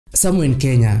Somewhere in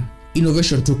Kenya,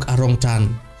 innovation took a wrong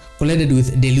turn, collided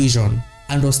with delusion,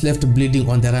 and was left bleeding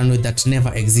on the runway that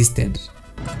never existed.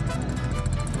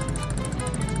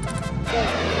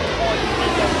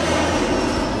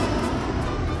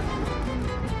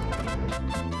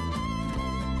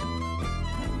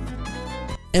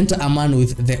 Enter a man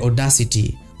with the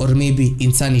audacity, or maybe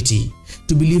insanity,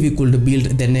 to believe he could build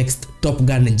the next Top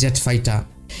Gun jet fighter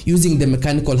using the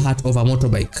mechanical heart of a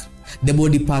motorbike, the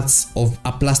body parts of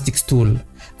a plastic stool,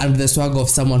 and the swag of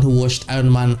someone who watched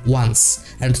Iron Man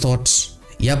once and thought,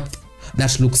 yep,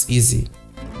 that looks easy.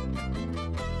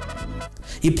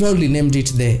 He proudly named it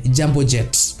the Jumbo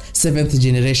Jet, 7th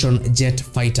generation jet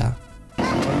fighter.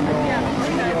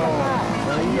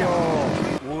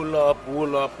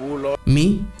 Pull up.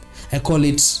 Me, I call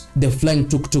it the flying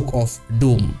tuk-tuk of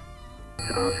doom.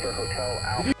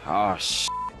 Oh, shit.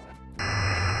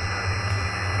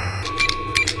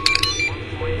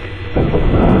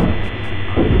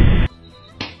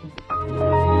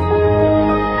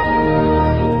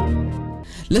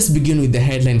 Let's begin with the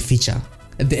headline feature,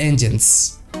 the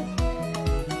engines.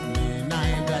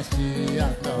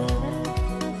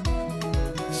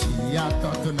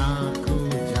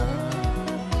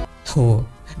 Oh,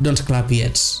 don't clap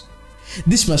yet.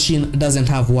 This machine doesn't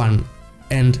have one,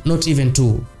 and not even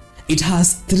two. It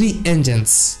has 3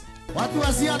 engines.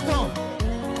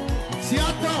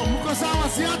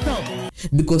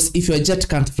 Because if your jet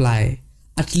can't fly,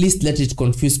 at least let it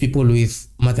confuse people with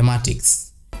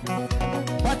mathematics.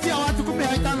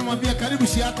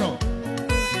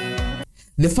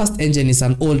 The first engine is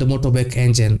an old motorbike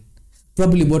engine,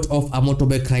 probably bought off a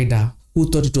motorbike rider who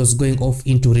thought it was going off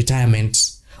into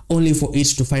retirement, only for it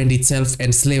to find itself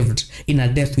enslaved in a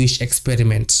death wish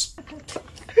experiment.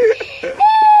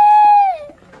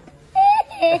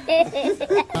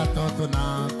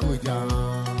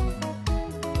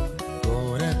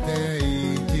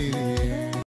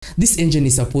 This engine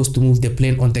is supposed to move the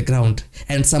plane on the ground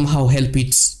and somehow help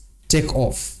it take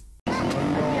off.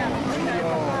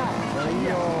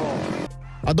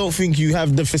 I don't think you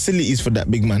have the facilities for that,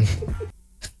 big man.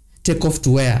 Take off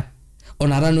to where?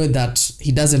 On a runway that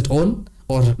he doesn't own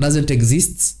or doesn't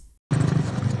exist?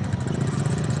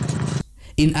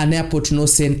 In an airport no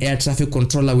sane air traffic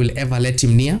controller will ever let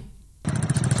him near?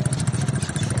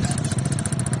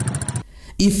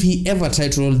 If he ever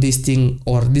tried to roll this thing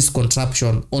or this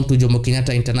contraption onto Jomo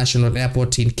Kenyatta International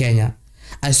Airport in Kenya,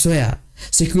 I swear,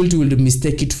 security will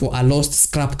mistake it for a lost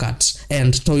scrap cut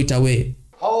and tow it away.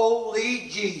 Holy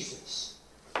Jesus!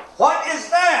 What is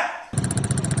that?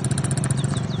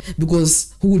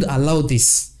 Because who would allow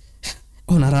this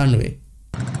on a runway?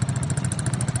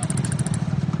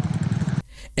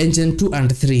 Engine 2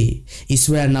 and 3 is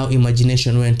where now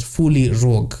imagination went fully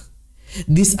rogue.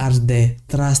 These are the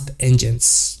thrust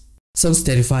engines. Sounds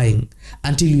terrifying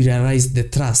until you realize the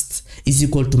thrust is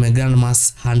equal to my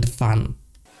grandma's hand fan.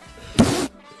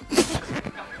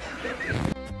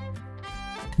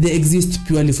 They exist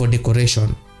purely for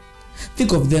decoration.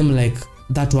 Think of them like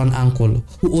that one uncle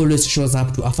who always shows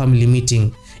up to a family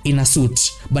meeting in a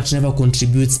suit but never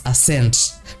contributes a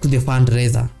cent to the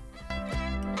fundraiser.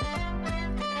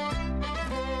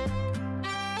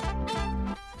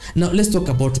 Now let's talk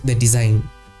about the design.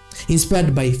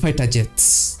 Inspired by fighter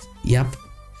jets, yep.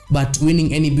 But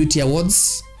winning any beauty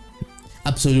awards?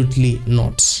 Absolutely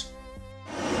not.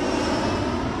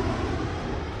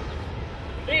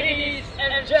 Ladies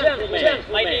and gentlemen,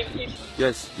 my name is...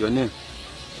 Yes, your name.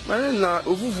 My name is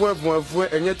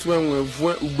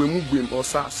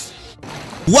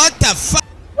What the fuck?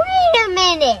 Wait a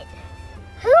minute!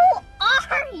 Who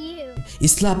are you? He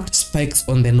slapped spikes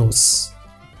on the nose.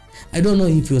 I don't know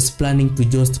if he was planning to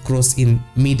just cross in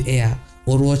mid-air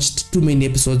or watched too many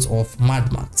episodes of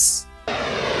Mad Max.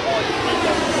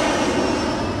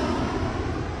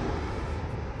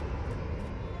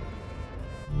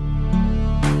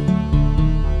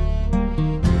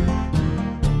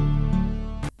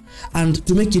 And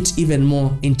to make it even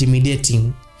more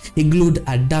intimidating, he glued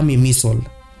a dummy missile,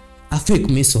 a fake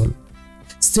missile,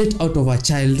 straight out of a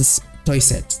child's toy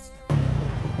set.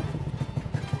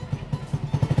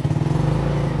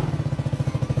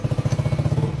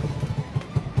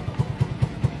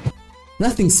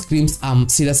 Nothing screams I'm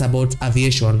serious about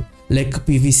aviation like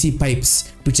PVC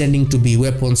pipes pretending to be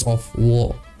weapons of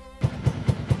war.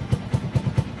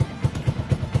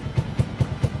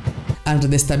 And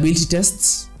the stability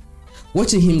tests?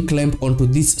 Watching him climb onto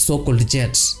this so-called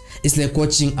jet is like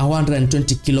watching a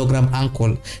 120-kilogram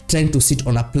uncle trying to sit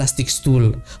on a plastic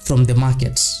stool from the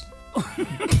market.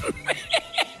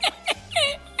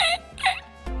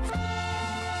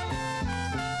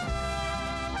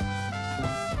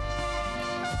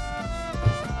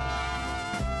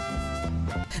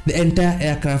 The entire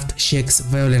aircraft shakes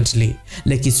violently,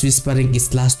 like it's whispering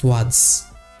its last words.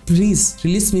 Please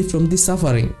release me from this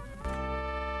suffering.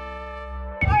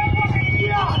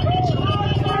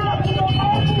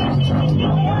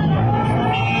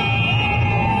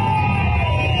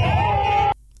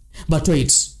 But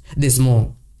wait, there's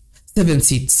more. 7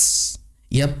 seats.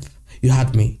 Yep, you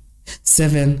heard me.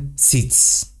 7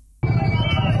 seats.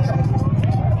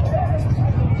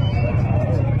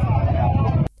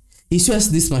 He swears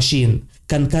this machine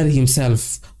can carry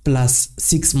himself plus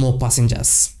 6 more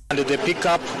passengers. And the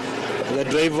pickup, the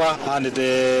driver, and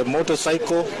the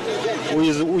motorcycle,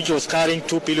 which was carrying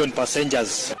 2 billion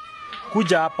passengers.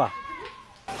 Kuja hapa.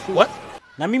 What?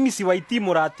 Na mimi siwaiti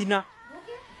Muratina.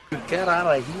 Get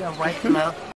out of here right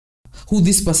now. Who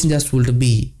these passengers would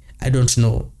be, I don't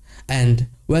know, and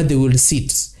where they will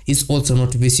sit is also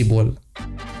not visible.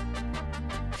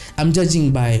 I'm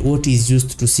judging by what is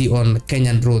used to see on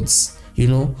Kenyan roads, you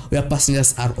know, where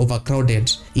passengers are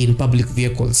overcrowded in public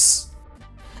vehicles.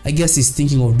 I guess he's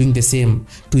thinking of doing the same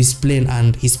to his plane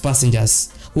and his passengers,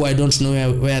 who I don't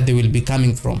know where they will be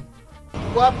coming from.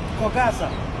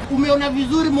 Kokasa, umeona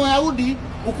vizuri Moyaudi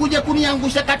ukuje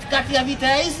kuniangusha katikati ya vita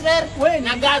ya Israel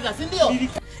na Gaza, si ndio?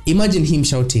 Imagine him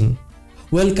shouting,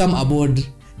 "Welcome aboard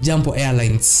Jambo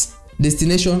Airlines.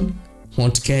 Destination,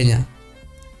 Mount Kenya."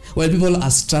 While people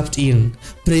are strapped in,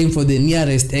 praying for the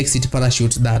nearest exit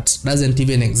parachute that doesn't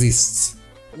even exist.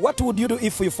 What would you do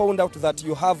if you found out that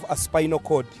you have a spinal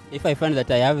cord? If I find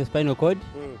that I have a spinal cord,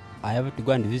 I have to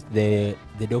go and visit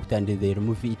the doctor and they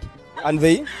remove it. And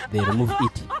they remove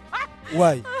it.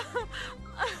 Why?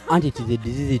 And it is a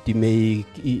disease,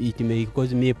 it may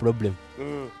cause me a problem.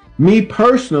 Me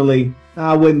personally,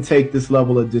 I wouldn't take this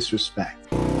level of disrespect.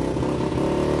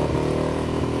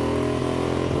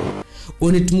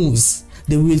 When it moves,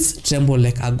 the wheels tremble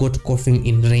like a goat coughing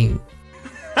in rain.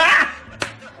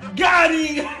 Got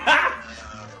it!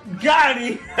 Got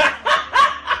it!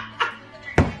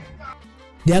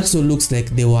 The axle looks like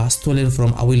they were stolen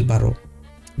from a wheelbarrow.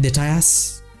 The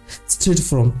tires, straight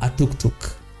from a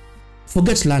tuk-tuk.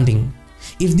 Forget landing.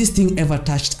 If this thing ever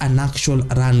touched an actual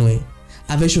runway,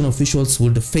 aviation officials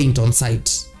would faint on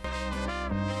sight.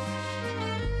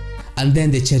 And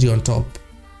then the cherry on top.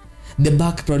 The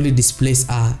back proudly displays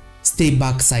a "Stay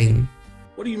Back" sign.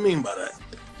 What do you mean by that?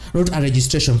 Not a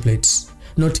registration plate,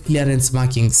 not clearance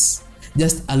markings,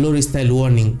 just a lorry-style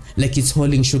warning like it's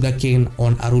hauling sugarcane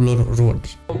on a rural road.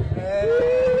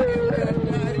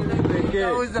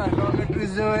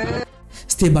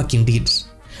 Stay back indeed,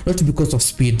 not because of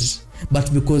speed,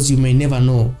 but because you may never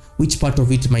know which part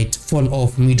of it might fall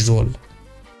off mid-roll.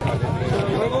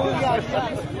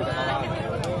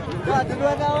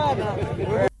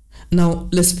 Now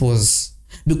let's pause,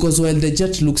 because while the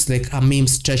jet looks like a meme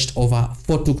stretched over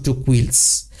 4 tuk-tuk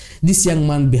wheels, this young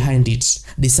man behind it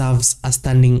deserves a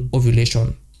standing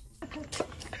ovation.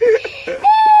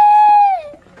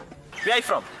 Where are you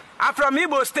from? I'm from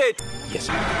Igbo State. Yes.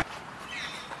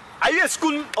 Are you a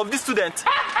school of this student?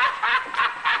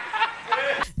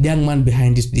 The young man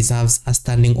behind it deserves a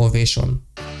standing ovation.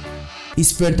 He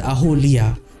spent a whole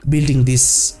year building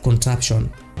this contraption.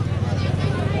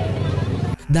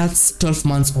 That's 12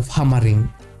 months of hammering,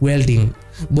 welding,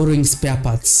 borrowing spare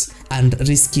parts, and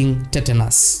risking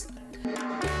tetanus.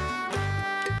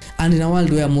 And in a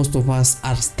world where most of us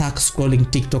are stuck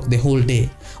scrolling TikTok the whole day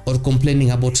or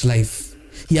complaining about life,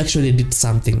 he actually did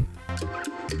something.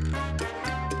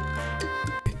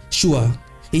 Sure,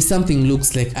 his something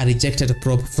looks like a rejected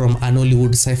prop from an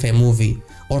Hollywood sci-fi movie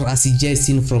or a CGI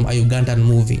scene from a Ugandan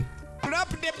movie.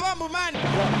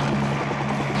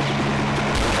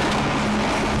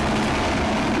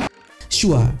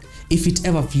 Sure, if it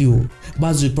ever flew,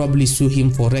 Buzz would probably sue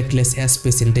him for reckless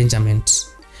airspace endangerment,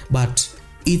 but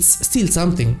it's still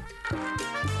something.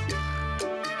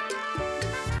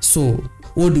 So,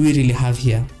 what do we really have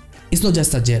here? It's not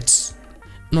just a jet,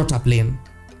 not a plane.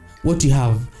 What you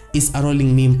have is a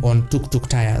rolling meme on tuk-tuk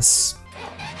tires.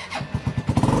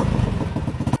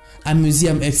 A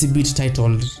museum exhibit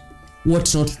titled,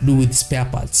 "What Not to Do with Spare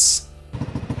Parts."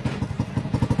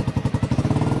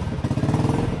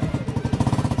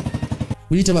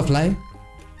 Will it ever fly?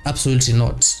 Absolutely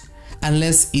not,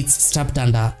 unless it's strapped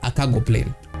under a cargo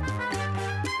plane.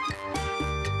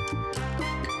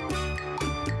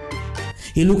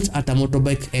 He looked at a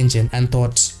motorbike engine and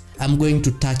thought, "I'm going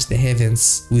to touch the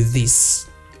heavens with this."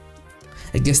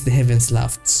 I guess the heavens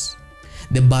laughed.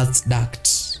 The birds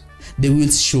ducked. The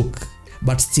wheels shook,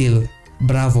 but still,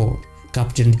 bravo,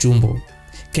 Captain Jumbo,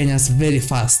 Kenya's very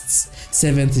fast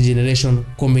 7th generation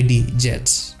comedy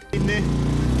jet.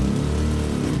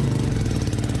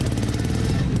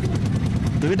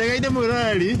 Tubitagaite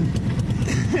murali.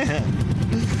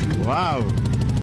 Wow.